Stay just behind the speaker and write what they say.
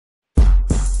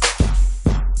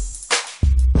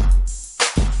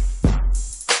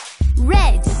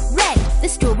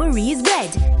strawberry is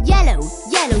red. Yellow,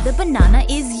 yellow, the banana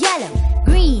is yellow.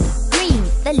 Green, green,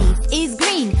 the leaf is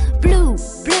green. Blue,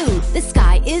 blue, the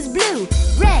sky is blue.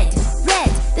 Red, red,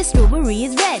 the strawberry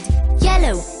is red.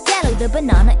 Yellow, yellow, the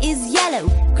banana is yellow.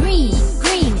 Green,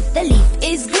 green, the leaf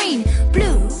is green.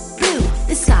 Blue, blue,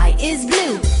 the sky is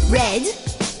blue. Red,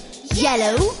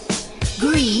 yellow,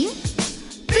 green,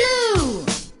 blue.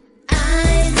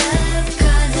 I love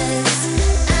colors.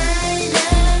 I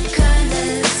love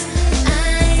colors. I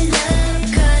love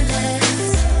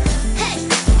colors. Hey,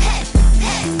 hey,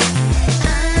 hey.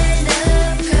 I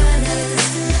love colors.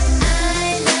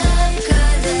 I love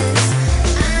colors.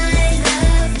 I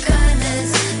love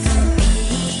colors for me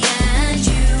and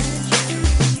you.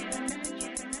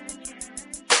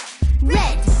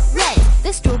 Red, red,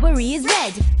 the strawberry is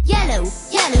red. Yellow,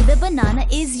 yellow, the banana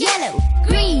is yellow.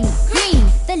 Green, green,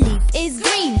 the leaf is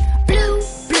green. Blue,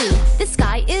 blue, the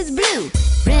sky is blue.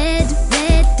 Red,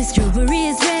 red, the strawberry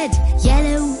is red.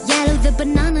 Yellow, yellow, the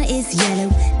banana is yellow.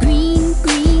 Green,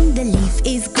 green, the leaf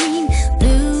is green.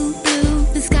 Blue, blue,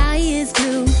 the sky is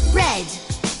blue. Red,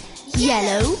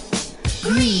 yellow,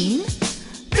 green,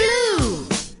 blue.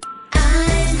 I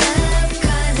love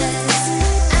colors.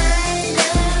 I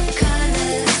love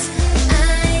colors.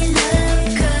 I love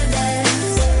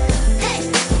colors. Hey,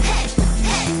 hey,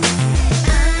 hey.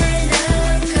 I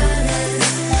love colors.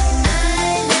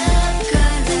 I love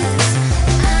colors.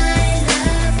 I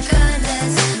love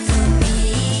colors for me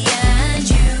and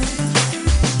you.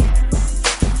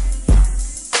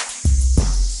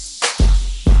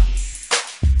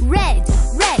 Red,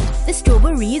 red, the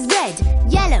strawberry is red.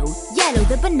 Yellow, yellow,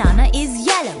 the banana is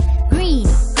yellow. Green,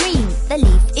 green, the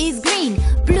leaf is green.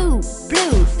 Blue,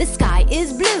 blue, the sky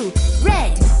is blue.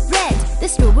 Red, red, the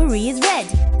strawberry is red.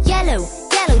 Yellow,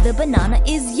 yellow, the banana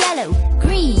is yellow.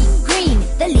 Green, green,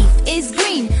 the leaf is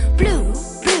green. Blue,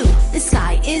 blue, the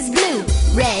sky is blue.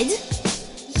 Red,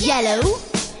 yellow,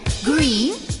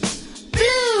 green,